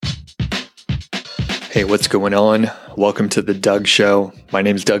Hey, what's going on? Welcome to the Doug Show. My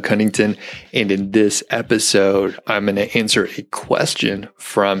name is Doug Cunnington, and in this episode, I'm going to answer a question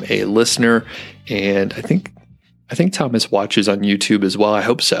from a listener, and I think Thomas watches on YouTube as well. I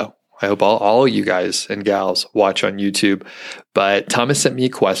hope so. I hope all you guys and gals watch on YouTube. But Thomas sent me a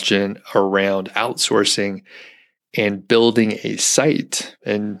question around outsourcing and building a site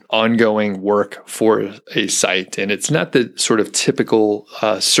and ongoing work for a site. And it's not the sort of typical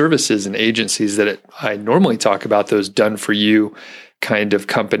services and agencies that I normally talk about, those done for you kind of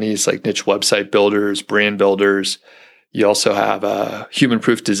companies like niche website builders, brand builders. You also have Human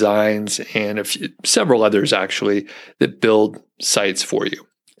Proof Designs and several others actually that build sites for you.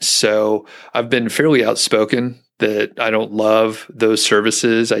 So I've been fairly outspoken that I don't love those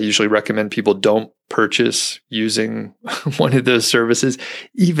services. I usually recommend people don't purchase using one of those services,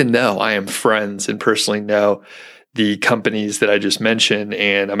 even though I am friends and personally know the companies that I just mentioned,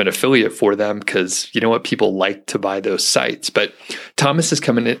 and I'm an affiliate for them because you know what? People like to buy those sites. But Thomas is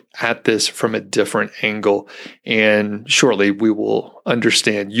coming at this from a different angle, and shortly you will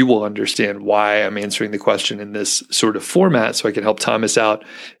understand why I'm answering the question in this sort of format so I can help Thomas out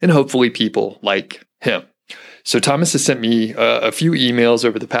and hopefully people like him. So Thomas has sent me a few emails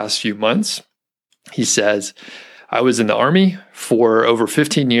over the past few months. He says, I was in the Army for over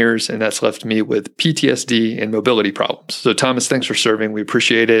 15 years, and that's left me with PTSD and mobility problems. So Thomas, thanks for serving. We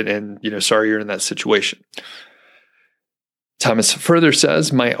appreciate it. And, sorry you're in that situation. Thomas further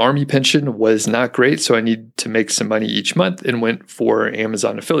says, my Army pension was not great, so I need to make some money each month and went for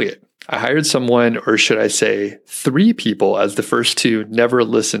Amazon affiliate. I hired someone, or should I say 3 people, as the first 2 never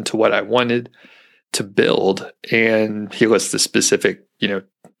listened to what I wanted to build. And he lists the specific,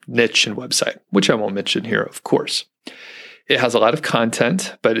 niche and website, which I won't mention here, of course. It has a lot of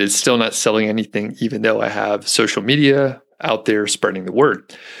content, but it's still not selling anything, even though I have social media out there spreading the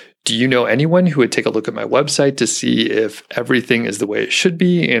word. Do you know anyone who would take a look at my website to see if everything is the way it should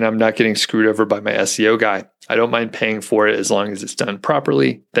be and I'm not getting screwed over by my SEO guy? I don't mind paying for it as long as it's done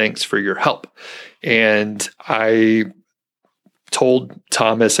properly. Thanks for your help. And I told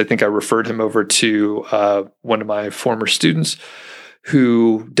Thomas, I think I referred him over to one of my former students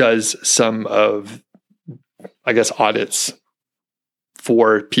who does some of, audits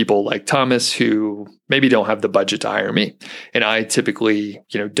for people like Thomas who maybe don't have the budget to hire me. And I typically,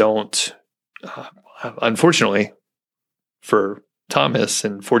 don't, unfortunately for Thomas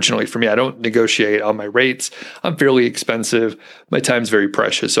and fortunately for me, I don't negotiate on my rates. I'm fairly expensive. My time's very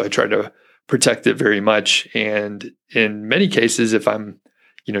precious. So I try to protect it very much. And in many cases, if I'm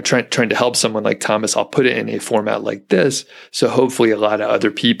trying to help someone like Thomas, I'll put it in a format like this. So hopefully a lot of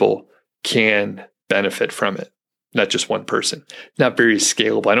other people can benefit from it, not just one person. Not very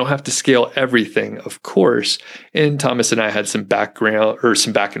scalable. I don't have to scale everything, of course. And Thomas and I had some background or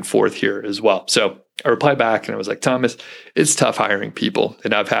some back and forth here as well. So I replied back and I was like, Thomas, it's tough hiring people.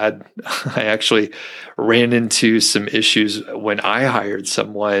 And I actually ran into some issues when I hired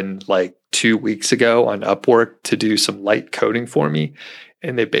someone like 2 weeks ago on Upwork to do some light coding for me.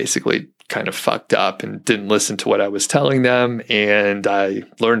 And they basically kind of fucked up and didn't listen to what I was telling them. And I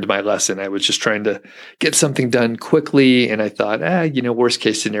learned my lesson. I was just trying to get something done quickly. And I thought, worst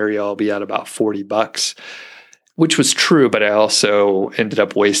case scenario, I'll be out about $40, which was true. But I also ended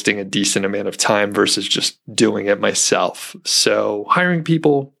up wasting a decent amount of time versus just doing it myself. So hiring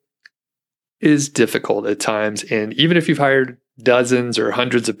people is difficult at times. And even if you've hired dozens or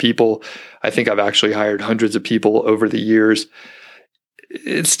hundreds of people, I think I've actually hired hundreds of people over the years,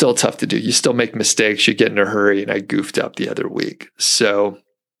 it's still tough to do. You still make mistakes. You get in a hurry, and I goofed up the other week. So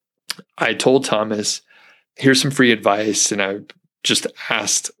I told Thomas, here's some free advice. And I just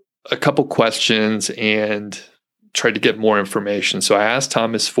asked a couple questions and tried to get more information. So I asked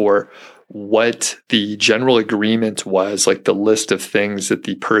Thomas for what the general agreement was, like the list of things that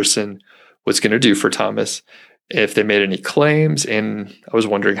the person was going to do for Thomas, if they made any claims. And I was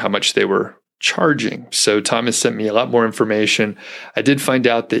wondering how much they were charging. So Thomas sent me a lot more information. I did find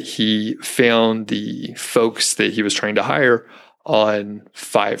out that he found the folks that he was trying to hire on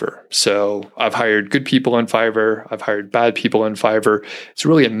Fiverr. So I've hired good people on Fiverr. I've hired bad people on Fiverr. It's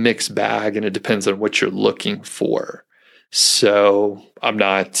really a mixed bag, and it depends on what you're looking for. So I'm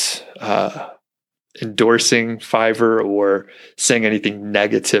not endorsing Fiverr or saying anything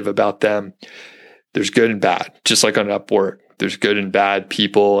negative about them. There's good and bad, just like on Upwork. There's good and bad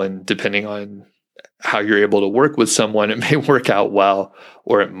people, and depending on how you're able to work with someone, it may work out well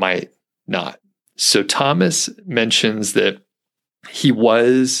or it might not. So Thomas mentions that he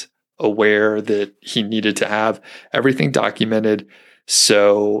was aware that he needed to have everything documented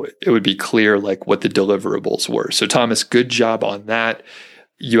so it would be clear like what the deliverables were. So Thomas, good job on that.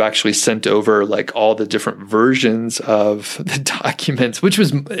 you actually sent over like all the different versions of the documents,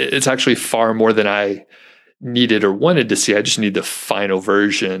 it's actually far more than I needed or wanted to see. I just need the final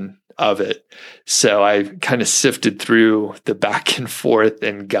version of it. So I kind of sifted through the back and forth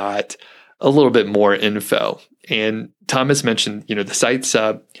and got a little bit more info. And Thomas mentioned, the site's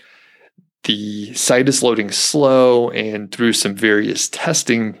up. The site is loading slow, and through some various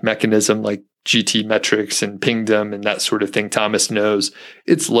testing mechanism like GTmetrix and Pingdom and that sort of thing, Thomas knows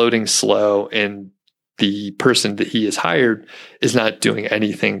it's loading slow, and the person that he has hired is not doing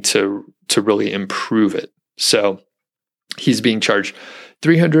anything to really improve it. So he's being charged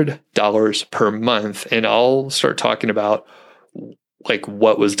 $300 per month, and I'll start talking about like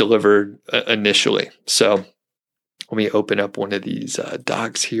what was delivered initially. So let me open up one of these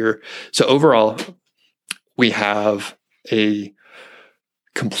docs here. So overall, we have a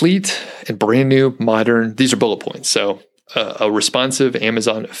complete and brand new modern, these are bullet points. So a responsive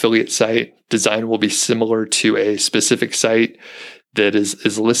Amazon affiliate site design will be similar to a specific site that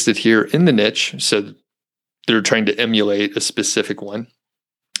is listed here in the niche. So they're trying to emulate a specific one.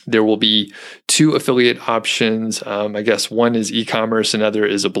 There will be 2 affiliate options. I guess one is e-commerce, another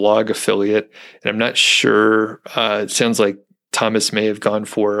is a blog affiliate. And I'm not sure. It sounds like Thomas may have gone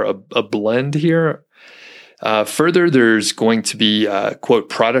for a blend here. Further, there's going to be, quote,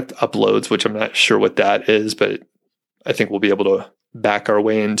 product uploads, which I'm not sure what that is, but I think we'll be able to back our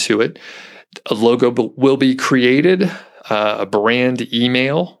way into it. A logo will be created, a brand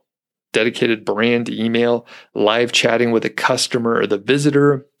email, dedicated brand email, live chatting with a customer or the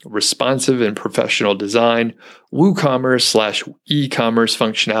visitor, responsive and professional design, WooCommerce / e-commerce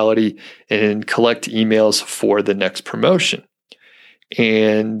functionality, and collect emails for the next promotion.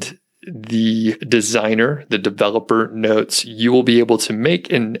 And the designer, the developer notes, you will be able to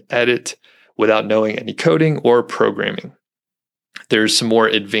make and edit without knowing any coding or programming. There's some more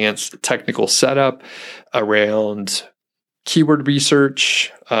advanced technical setup around keyword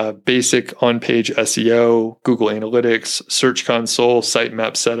research, basic on-page SEO, Google Analytics, Search Console,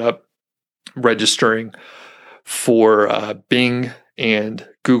 sitemap setup, registering for Bing and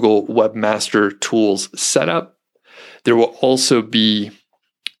Google Webmaster Tools setup. There will also be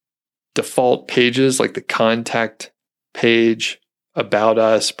default pages like the contact page, about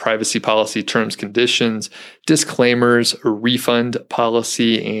us, privacy policy, terms, conditions, disclaimers, a refund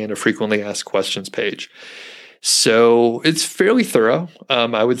policy, and a frequently asked questions page. So it's fairly thorough.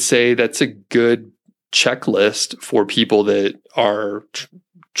 I would say that's a good checklist for people that are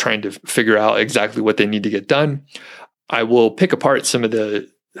trying to figure out exactly what they need to get done. I will pick apart some of the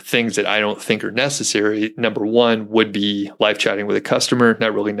things that I don't think are necessary. Number one would be live chatting with a customer,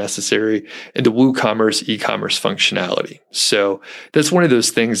 not really necessary, and the WooCommerce e-commerce functionality. So that's one of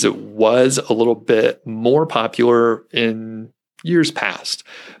those things that was a little bit more popular in years past.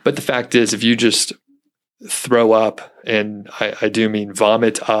 But the fact is, if you just throw up, and I do mean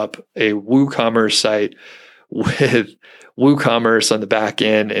vomit up, a WooCommerce site with WooCommerce on the back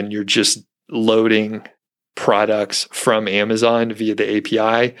end, and you're just loading products from Amazon via the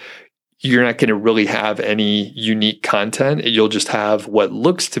API, you're not going to really have any unique content. You'll just have what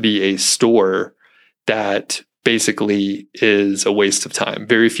looks to be a store that basically is a waste of time.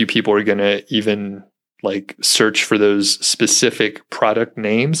 Very few people are going to even like search for those specific product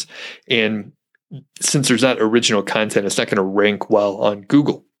names. And since there's not original content, it's not going to rank well on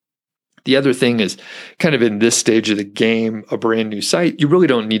Google. The other thing is kind of in this stage of the game, a brand new site, you really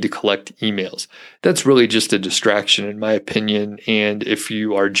don't need to collect emails. That's really just a distraction, in my opinion. And if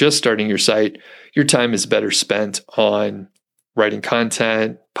you are just starting your site, your time is better spent on writing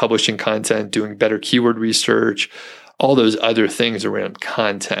content, publishing content, doing better keyword research, all those other things around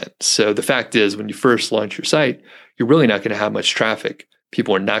content. So the fact is, when you first launch your site, you're really not going to have much traffic.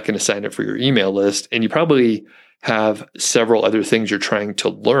 People are not going to sign up for your email list, and you probably have several other things you're trying to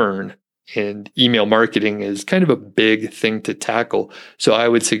learn. And email marketing is kind of a big thing to tackle. So I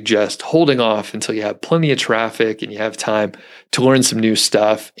would suggest holding off until you have plenty of traffic and you have time to learn some new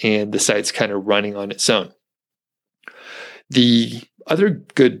stuff and the site's kind of running on its own. The other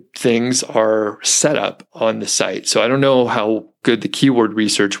good things are set up on the site. So I don't know how good the keyword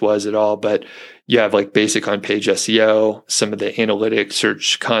research was at all, but you have like basic on-page SEO, some of the analytics,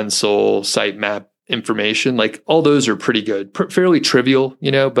 Search Console, sitemap information, like all those are pretty good, fairly trivial,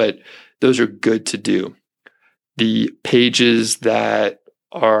 but those are good to do. The pages that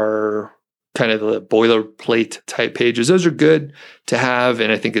are kind of the boilerplate type pages, those are good to have.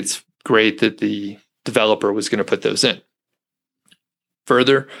 And I think it's great that the developer was going to put those in.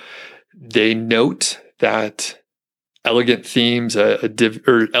 Further, they note that Elegant Themes,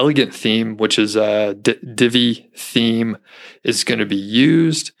 Elegant Theme, which is a Divi theme, is going to be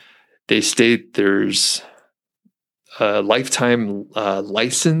used. They state there's a lifetime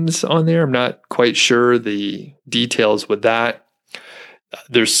license on there. I'm not quite sure the details with that.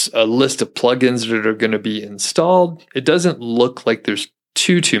 There's a list of plugins that are going to be installed. It doesn't look like there's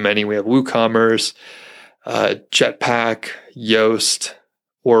too many. We have WooCommerce, Jetpack, Yoast,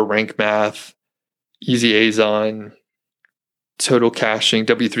 or Rank Math, EasyAzon, Total Caching,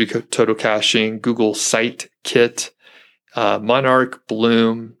 W3 Total Caching, Google Site Kit, Monarch,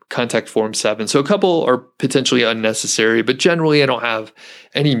 Bloom, Contact Form 7. So a couple are potentially unnecessary, but generally I don't have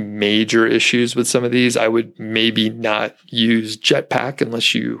any major issues with some of these. I would maybe not use Jetpack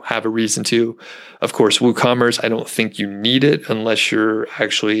unless you have a reason to. Of course, WooCommerce, I don't think you need it unless you're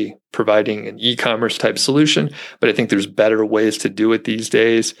actually providing an e-commerce type solution, but I think there's better ways to do it these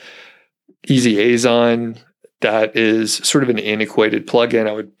days. EasyAzon, that is sort of an antiquated plugin.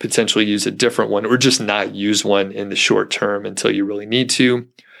 I would potentially use a different one or just not use one in the short term until you really need to.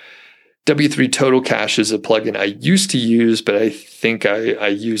 W3 Total Cache is a plugin I used to use, but I think I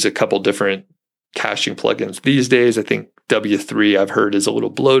use a couple different caching plugins these days. I think W3 I've heard is a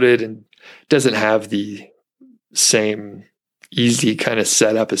little bloated and doesn't have the same easy kind of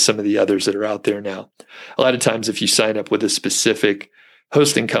setup as some of the others that are out there now. A lot of times if you sign up with a specific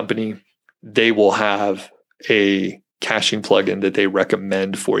hosting company, they will have a caching plugin that they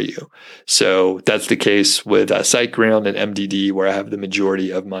recommend for you. So that's the case with SiteGround and MDD, where I have the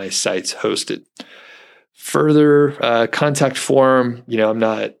majority of my sites hosted. Further, contact form, I'm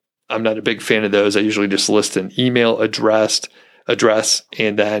not a big fan of those. I usually just list an email address,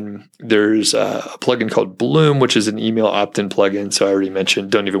 and then there's a plugin called Bloom, which is an email opt-in plugin. So I already mentioned,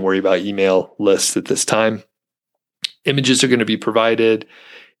 don't even worry about email lists at this time. Images are going to be provided,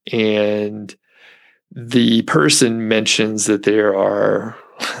 and the person mentions that there are,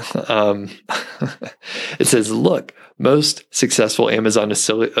 it says, look, most successful Amazon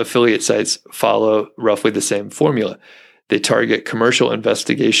affiliate sites follow roughly the same formula. They target commercial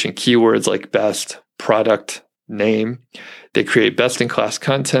investigation keywords like best product name. They create best-in-class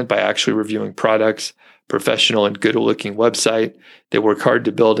content by actually reviewing products, professional and good-looking website. They work hard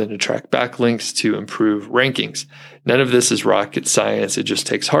to build and attract backlinks to improve rankings. None of this is rocket science. It just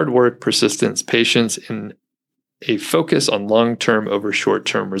takes hard work, persistence, patience, and a focus on long-term over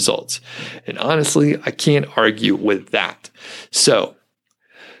short-term results. And honestly, I can't argue with that. So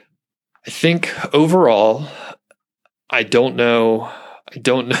I think overall, I don't know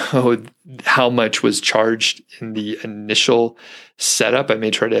how much was charged in the initial setup. I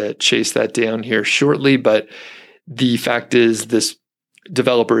may try to chase that down here shortly, but the fact is this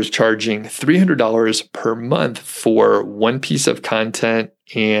developer is charging $300 per month for one piece of content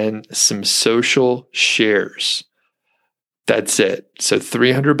and some social shares. That's it. So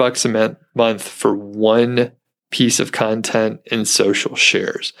 $300 a month for one piece of content and social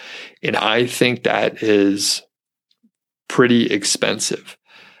shares. And I think that is pretty expensive.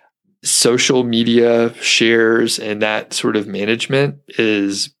 Social media shares and that sort of management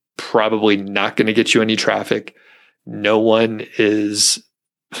is probably not going to get you any traffic. No one's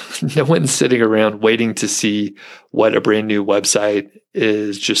sitting around waiting to see what a brand new website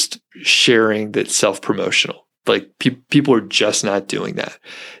is just sharing that's self-promotional. Like people are just not doing that.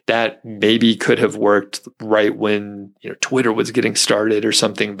 That maybe could have worked right when Twitter was getting started or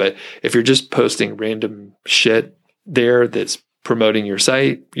something. But if you're just posting random shit there that's promoting your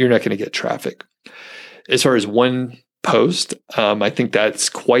site, you're not going to get traffic. As far as one post, I think that's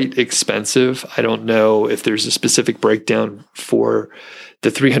quite expensive. I don't know if there's a specific breakdown for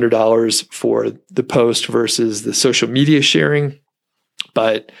the $300 for the post versus the social media sharing,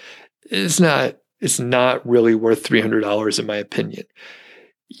 but it's not really worth $300 in my opinion.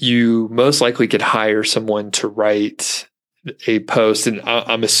 You most likely could hire someone to write a post, and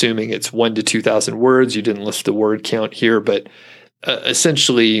I'm assuming it's 1,000 to 2,000 words. You didn't list the word count here, but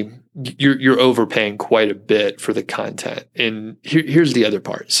essentially you're overpaying quite a bit for the content. And here's the other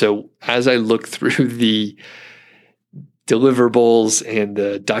part. So as I look through the deliverables and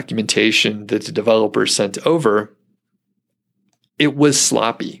the documentation that the developer sent over, it was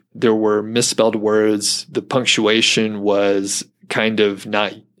sloppy. There were misspelled words. The punctuation was kind of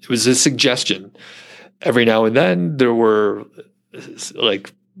not, it was a suggestion. Every now and then there were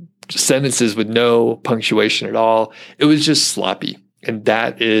like sentences with no punctuation at all. It was just sloppy. And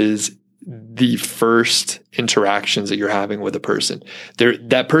that is the first interactions that you're having with a person.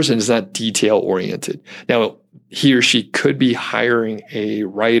 That person is not detail oriented. Now, he or she could be hiring a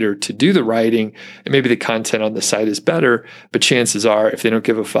writer to do the writing, and maybe the content on the site is better, but chances are if they don't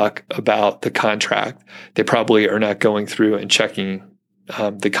give a fuck about the contract, they probably are not going through and checking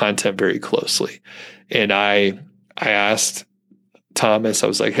the content very closely. And I asked Thomas, I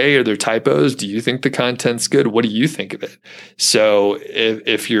was like, hey, are there typos? Do you think the content's good? What do you think of it? So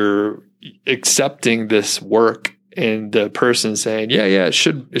if you're accepting this work and the person saying, yeah, it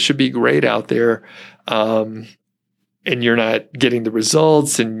should be great out there, and you're not getting the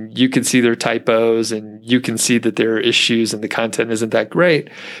results, and you can see their typos and you can see that there are issues and the content isn't that great,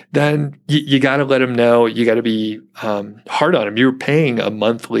 then you got to let them know. You got to be hard on them. You're paying a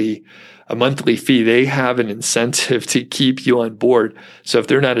monthly fee. They have an incentive to keep you on board. So if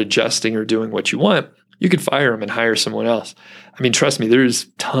they're not adjusting or doing what you want, you could fire them and hire someone else. I mean, trust me, there's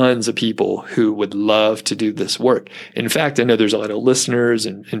tons of people who would love to do this work. In fact, I know there's a lot of listeners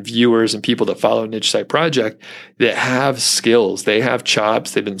and viewers and people that follow Niche Site Project that have skills. They have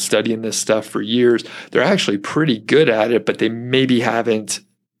chops. They've been studying this stuff for years. They're actually pretty good at it, but they maybe haven't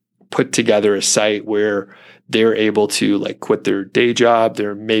put together a site where they're able to like quit their day job.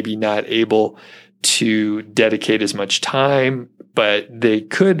 They're maybe not able to dedicate as much time, but they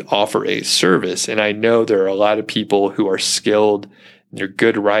could offer a service. And I know there are a lot of people who are skilled, they're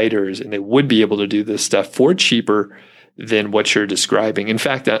good writers, and they would be able to do this stuff for cheaper than what you're describing. In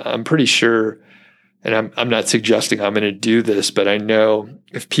fact, I'm pretty sure, and I'm not suggesting I'm going to do this, but I know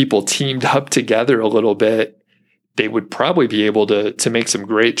if people teamed up together a little bit, they would probably be able to make some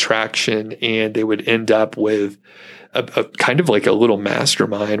great traction, and they would end up with a kind of like a little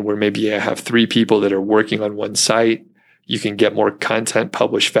mastermind where maybe I have 3 people that are working on one site. You can get more content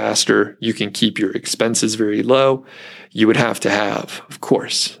published faster. You can keep your expenses very low. You would have to have, of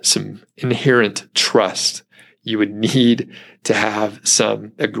course, some inherent trust. You would need to have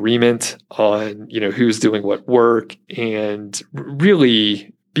some agreement on, who's doing what work, and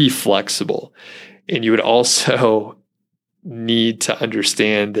really be flexible. And you would also need to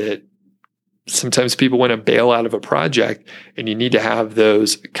understand that sometimes people want to bail out of a project, and you need to have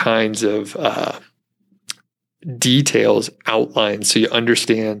those kinds of details outlined so you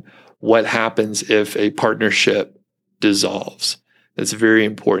understand what happens if a partnership dissolves. That's very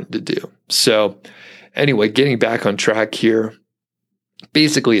important to do. So anyway, getting back on track here,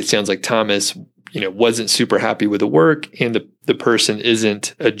 basically it sounds like Thomas, wasn't super happy with the work, and the person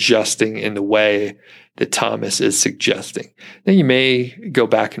isn't adjusting in the way that Thomas is suggesting. Now you may go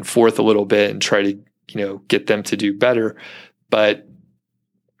back and forth a little bit and try to, get them to do better, but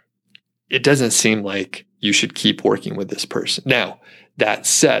it doesn't seem like you should keep working with this person. Now, that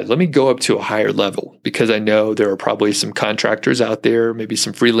said, let me go up to a higher level, because I know there are probably some contractors out there, maybe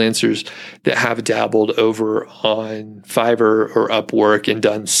some freelancers that have dabbled over on Fiverr or Upwork and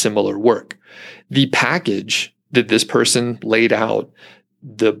done similar work. The package that this person laid out,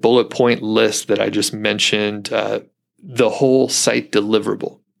 the bullet point list that I just mentioned, the whole site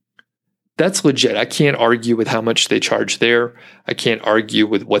deliverable, that's legit. I can't argue with how much they charge there. I can't argue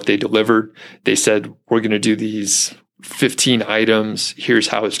with what they delivered. They said, we're going to do these 15 items. Here's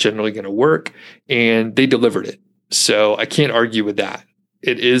how it's generally going to work. And they delivered it. So I can't argue with that.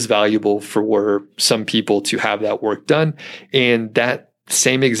 It is valuable for some people to have that work done. And that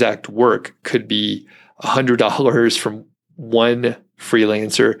same exact work could be $100 from one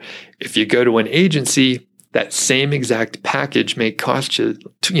freelancer. If you go to an agency, that same exact package may cost you,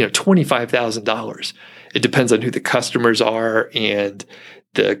 $25,000. It depends on who the customers are and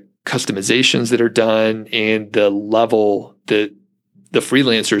the customizations that are done and the level that the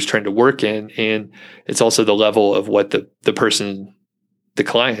freelancer is trying to work in. And it's also the level of what the person, the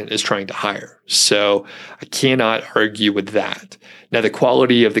client, is trying to hire. So I cannot argue with that. Now, the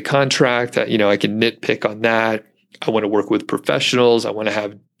quality of the contract, I can nitpick on that. I want to work with professionals. I want to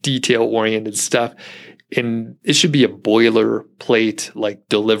have detail-oriented stuff. And it should be a boilerplate like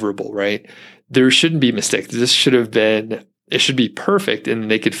deliverable, right? There shouldn't be mistakes. It should be perfect, and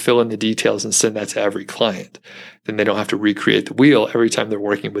they could fill in the details and send that to every client. Then they don't have to recreate the wheel every time they're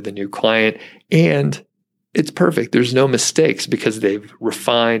working with a new client. And it's perfect. There's no mistakes because they've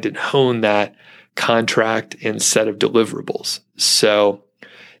refined and honed that contract and set of deliverables. So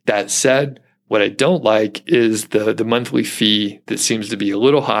that said, what I don't like is the monthly fee that seems to be a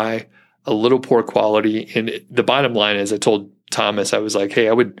little high, a little poor quality. And the bottom line is, I told Thomas, I was like, hey,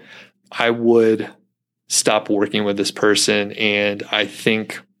 I would stop working with this person. And I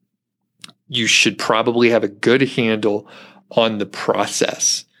think you should probably have a good handle on the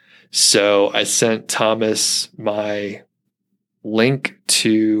process. So I sent Thomas my link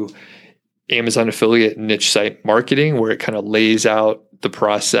to Amazon Affiliate Niche Site Marketing, where it kind of lays out the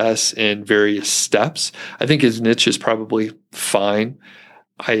process in various steps. I think his niche is probably fine.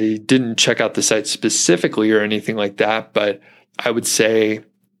 I didn't check out the site specifically or anything like that, but I would say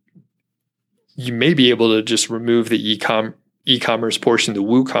you may be able to just remove the e-commerce portion, the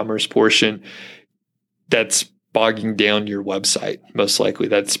WooCommerce portion that's bogging down your website. Most likely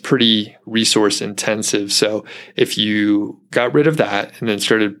that's pretty resource intensive. So if you got rid of that and then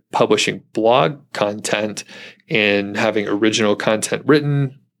started publishing blog content and having original content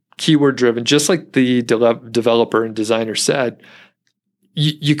written, keyword driven, just like the developer and designer said,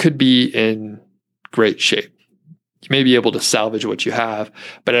 you could be in great shape. You may be able to salvage what you have,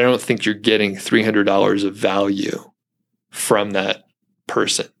 but I don't think you're getting $300 of value from that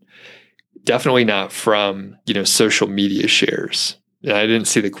person. Definitely not from, social media shares. And I didn't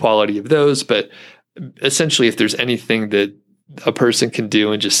see the quality of those, but essentially if there's anything that a person can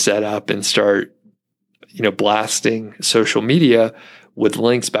do and just set up and start, blasting social media with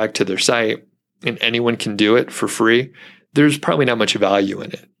links back to their site, and anyone can do it for free, there's probably not much value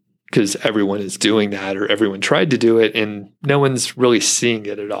in it because everyone is doing that or everyone tried to do it and no one's really seeing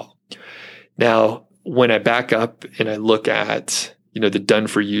it at all. Now, when I back up and I look at the done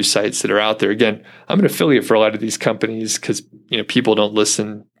for you sites that are out there. Again, I'm an affiliate for a lot of these companies because, people don't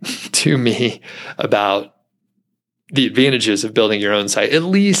listen to me about the advantages of building your own site, at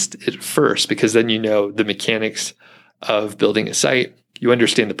least at first, because then the mechanics of building a site, you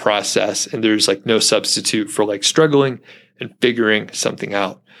understand the process, and there's no substitute for struggling and figuring something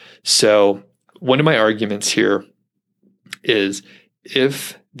out. So one of my arguments here is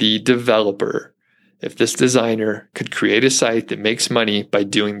if this designer could create a site that makes money by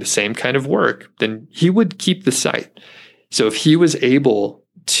doing the same kind of work, then he would keep the site. So if he was able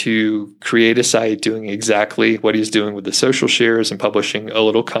to create a site doing exactly what he's doing with the social shares and publishing a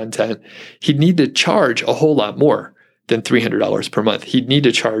little content, he'd need to charge a whole lot more than $300 per month. He'd need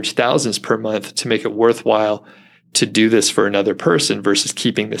to charge thousands per month to make it worthwhile to do this for another person versus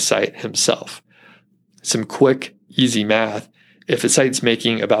keeping the site himself. Some quick, easy math. If a site's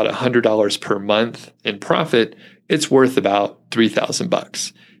making about $100 per month in profit, it's worth about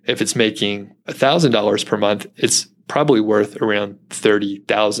 $3,000. If it's making $1,000 per month, it's probably worth around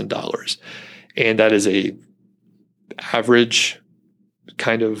 $30,000. And that is a average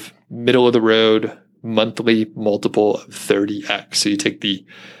kind of middle of the road monthly multiple of 30x. So you take the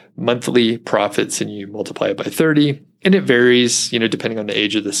monthly profits and you multiply it by 30, and it varies, depending on the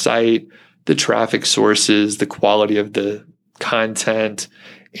age of the site, the traffic sources, the quality of the content,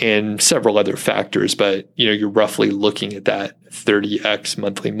 and several other factors, but you're roughly looking at that 30x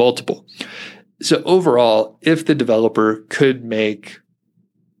monthly multiple. So overall, if the developer could make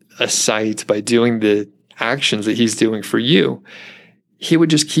a site by doing the actions that he's doing for you, he would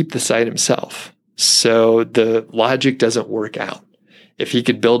just keep the site himself. So the logic doesn't work out. If he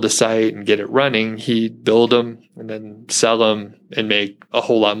could build a site and get it running, he'd build them and then sell them and make a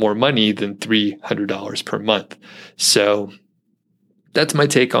whole lot more money than $300 per month. So that's my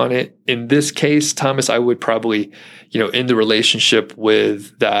take on it. In this case, Thomas, I would probably, in the relationship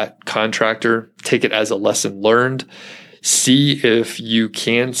with that contractor, take it as a lesson learned. See if you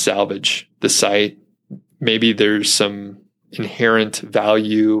can salvage the site. Maybe there's some inherent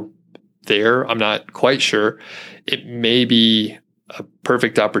value there. I'm not quite sure. It may be a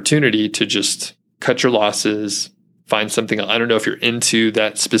perfect opportunity to just cut your losses, find something. I don't know if you're into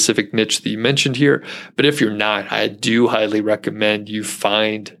that specific niche that you mentioned here, but if you're not, I do highly recommend you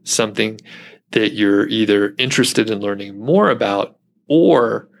find something that you're either interested in learning more about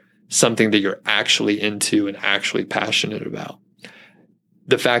or something that you're actually into and actually passionate about.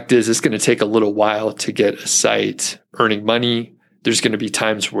 The fact is, it's going to take a little while to get a site earning money. There's going to be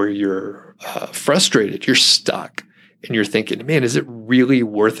times where you're frustrated, you're stuck, and you're thinking, man, is it really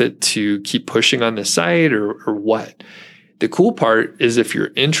worth it to keep pushing on the site or what? The cool part is if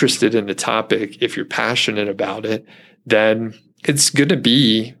you're interested in the topic, if you're passionate about it, then it's going to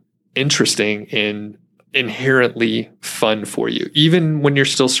be interesting and inherently fun for you. Even when you're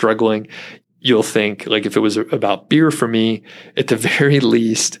still struggling, you'll think, like if it was about beer for me, at the very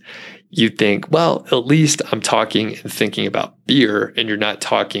least, you think, well, at least I'm talking and thinking about beer, and you're not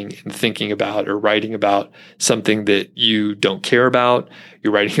talking and thinking about or writing about something that you don't care about.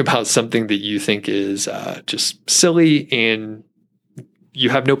 You're writing about something that you think is just silly and you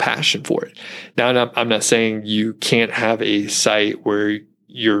have no passion for it. Now, I'm not saying you can't have a site where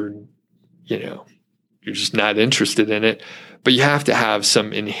you're just not interested in it, but you have to have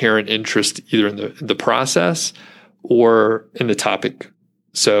some inherent interest either in the process or in the topic.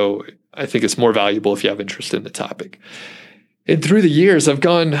 So I think it's more valuable if you have interest in the topic. And through the years, I've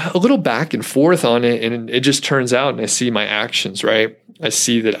gone a little back and forth on it, and it just turns out, and I see my actions, right? I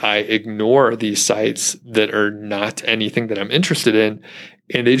see that I ignore these sites that are not anything that I'm interested in,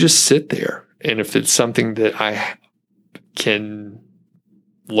 and they just sit there. And if it's something that I can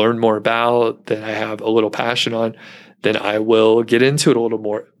learn more about, that I have a little passion on, then I will get into it a little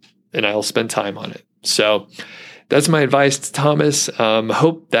more and I'll spend time on it. So that's my advice to Thomas.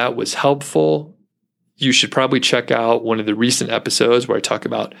 Hope that was helpful. You should probably check out one of the recent episodes where I talk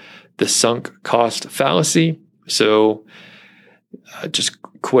about the sunk cost fallacy. So just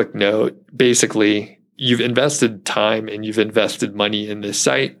quick note, basically, you've invested time and you've invested money in this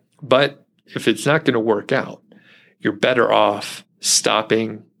site, but if it's not going to work out, you're better off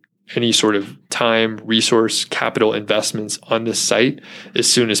stopping any sort of time, resource, capital investments on this site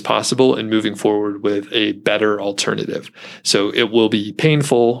as soon as possible and moving forward with a better alternative. So it will be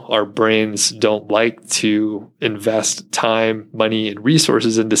painful. Our brains don't like to invest time, money, and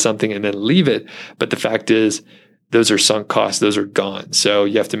resources into something and then leave it. But the fact is, those are sunk costs. Those are gone. So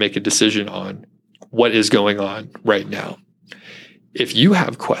you have to make a decision on what is going on right now. If you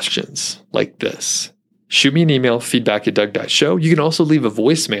have questions like this, shoot me an email, feedback@doug.show. You can also leave a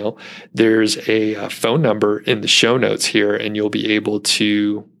voicemail. There's a phone number in the show notes here, and you'll be able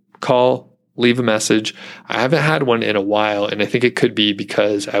to call, leave a message. I haven't had one in a while, and I think it could be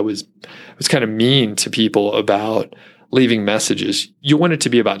because I was kind of mean to people about leaving messages. You want it to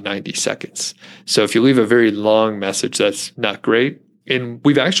be about 90 seconds. So if you leave a very long message, that's not great. And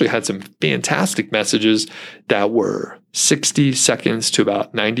we've actually had some fantastic messages that were 60 seconds to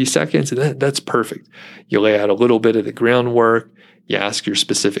about 90 seconds. And that's perfect. You lay out a little bit of the groundwork. You ask your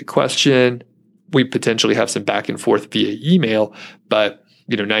specific question. We potentially have some back and forth via email, but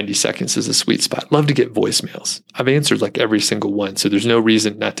 90 seconds is a sweet spot. Love to get voicemails. I've answered like every single one. So there's no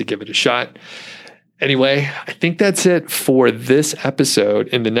reason not to give it a shot. Anyway, I think that's it for this episode.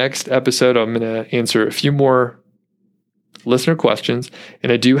 In the next episode, I'm going to answer a few more listener questions.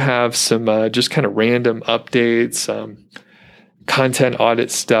 And I do have some just kind of random updates, content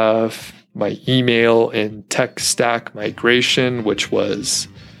audit stuff, my email and tech stack migration, which was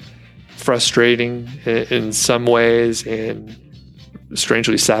frustrating in some ways and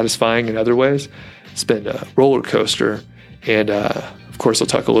strangely satisfying in other ways. It's been a roller coaster. And of course, I'll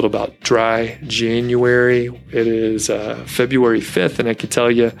talk a little about dry January. It is February 5th, and I can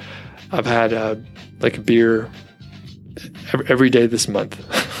tell you I've had like a beer every day this month.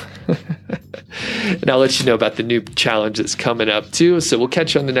 And I'll let you know about the new challenge that's coming up too. So we'll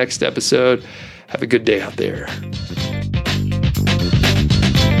catch you on the next episode. Have a good day out there.